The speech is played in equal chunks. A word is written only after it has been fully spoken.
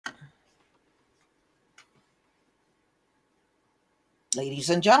Ladies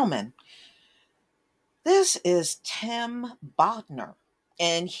and gentlemen, this is Tim Bodner,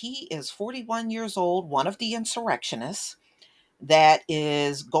 and he is 41 years old, one of the insurrectionists that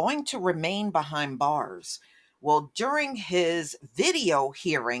is going to remain behind bars. Well, during his video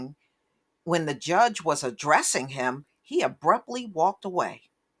hearing, when the judge was addressing him, he abruptly walked away.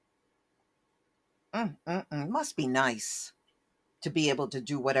 Must be nice to be able to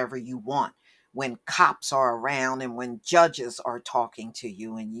do whatever you want when cops are around and when judges are talking to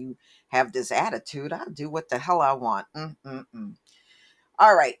you and you have this attitude. I'll do what the hell I want.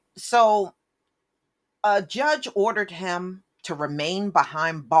 All right. So a judge ordered him to remain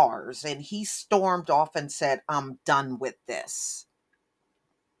behind bars and he stormed off and said, "I'm done with this."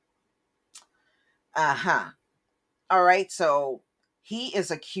 Uh-huh. All right. So he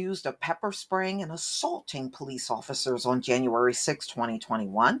is accused of pepper spraying and assaulting police officers on January 6,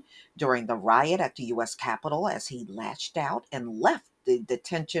 2021, during the riot at the U.S. Capitol as he lashed out and left the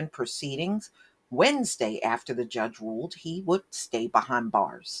detention proceedings Wednesday after the judge ruled he would stay behind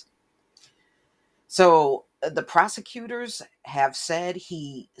bars. So the prosecutors have said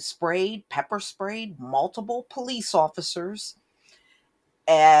he pepper sprayed multiple police officers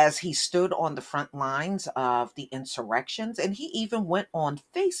as he stood on the front lines of the insurrections. And he even went on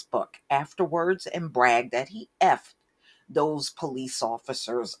Facebook afterwards and bragged that he effed those police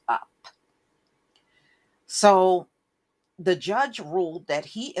officers up. So the judge ruled that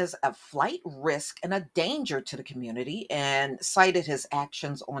he is a flight risk and a danger to the community and cited his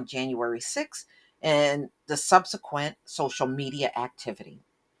actions on January 6th and the subsequent social media activity.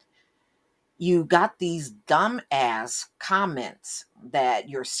 You got these dumbass comments that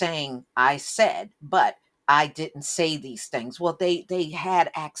you're saying I said, but I didn't say these things. Well, they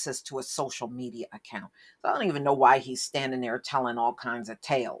had access to a social media account. So I don't even know why he's standing there telling all kinds of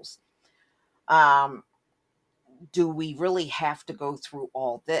tales. Um, do we really have to go through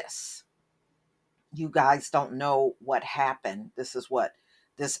all this? You guys don't know what happened. This is what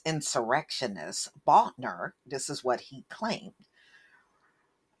this insurrectionist Botner, this is what he claimed.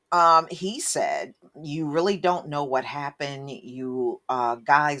 He said, "You really don't know what happened. You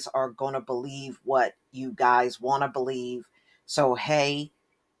guys are going to believe what you guys want to believe. So, hey,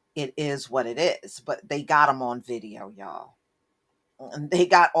 it is what it is." But they got him on video, y'all. And they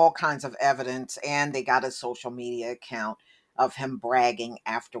got all kinds of evidence, and they got a social media account of him bragging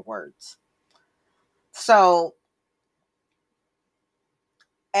afterwards. So,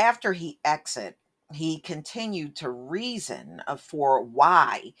 after he exited, he continued to reason for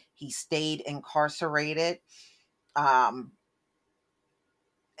why he stayed incarcerated. Um,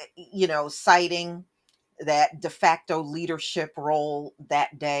 citing that de facto leadership role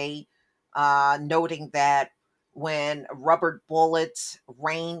that day, noting that when rubber bullets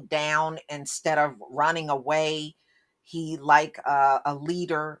rained down instead of running away, he, like a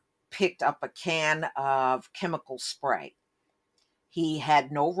leader, picked up a can of chemical spray. He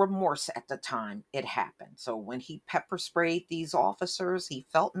had no remorse at the time it happened. So when he pepper sprayed these officers, he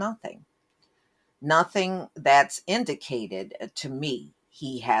felt nothing. Nothing that's indicated to me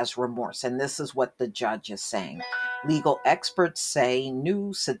he has remorse. And this is what the judge is saying. Legal experts say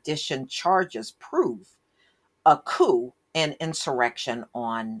new sedition charges prove a coup and insurrection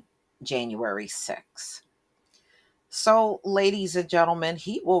on January 6th. So, ladies and gentlemen,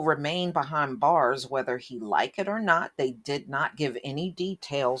 he will remain behind bars whether he like it or not. They did not give any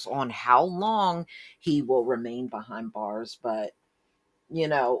details on how long he will remain behind bars, but you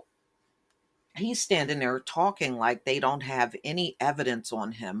know, he's standing there talking like they don't have any evidence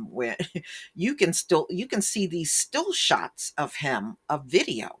on him where you can see these still shots of him, a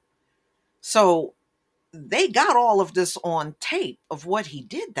video. So they got all of this on tape of what he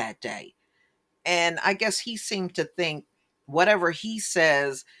did that day. And I guess he seemed to think whatever he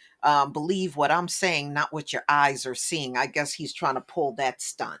says, believe what I'm saying, not what your eyes are seeing. I guess he's trying to pull that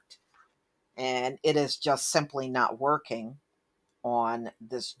stunt, and it is just simply not working on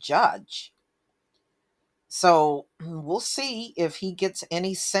this judge. So we'll see if he gets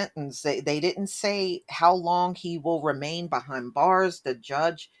any sentence. They didn't say how long he will remain behind bars. The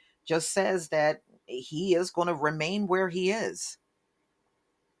judge just says that he is going to remain where he is.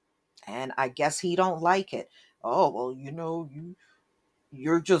 And I guess he don't like it. Oh, well,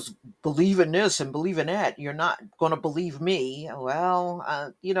 you're just believing this and believing that. You're not going to believe me. Well,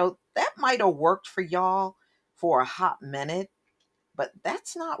 that might have worked for y'all for a hot minute, but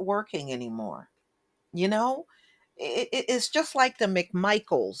that's not working anymore. You know, it's just like the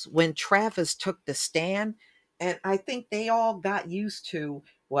McMichaels when Travis took the stand. And I think they all got used to,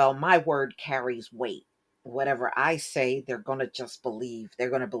 well, my word carries weight. Whatever I say, they're going to just believe.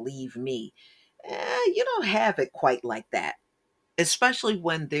 They're going to believe me. You don't have it quite like that. especially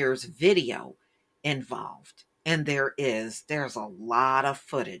when there's video involved. And there's a lot of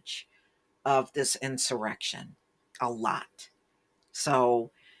footage of this insurrection, a lot.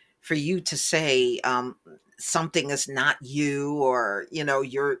 So for you to say something is not you, or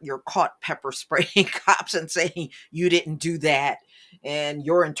you're caught pepper spraying cops and saying you didn't do that and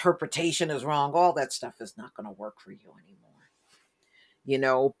your interpretation is wrong, all that stuff is not going to work for you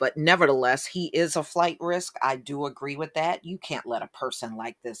anymore. But nevertheless, he is a flight risk. I do agree with that. You can't let a person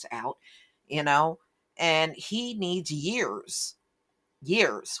like this out, you know, and he needs years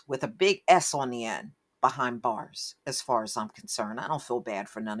with a big S on the end behind bars, as far as I'm concerned. I don't feel bad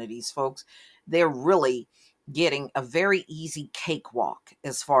for none of these folks. They're really getting a very easy cakewalk,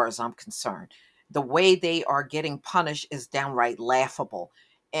 as far as I'm concerned. The way they are getting punished is downright laughable.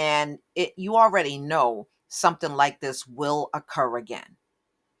 And you already know something like this will occur again.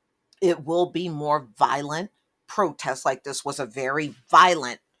 It will be more violent protests. Like this was a very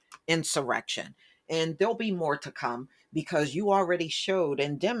violent insurrection. And there'll be more to come, because you already showed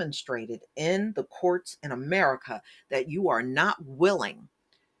and demonstrated in the courts in America that you are not willing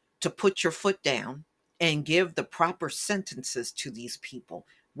to put your foot down and give the proper sentences to these people.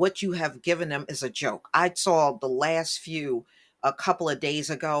 What you have given them is a joke. I saw the last few a couple of days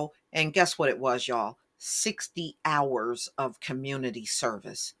ago, and guess what it was, y'all? 60 hours of community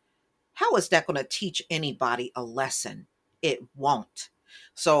service. How is that going to teach anybody a lesson? It won't.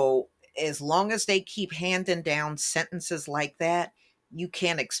 So, as long as they keep handing down sentences like that, you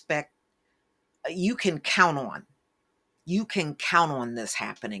can't expect, you can count on, this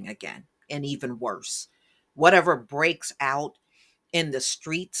happening again, and even worse. Whatever breaks out in the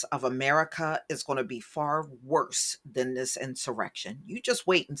streets of America is going to be far worse than this insurrection. You just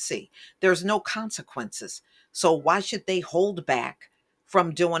wait and see. There's no consequences. So why should they hold back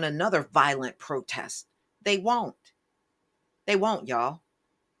from doing another violent protest? They won't. They won't, y'all.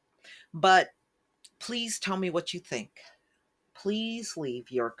 But please tell me what you think. Please leave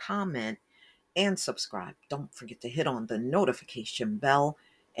your comment and subscribe. Don't forget to hit on the notification bell,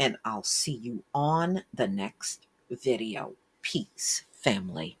 and I'll see you on the next video. Peace,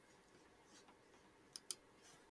 family.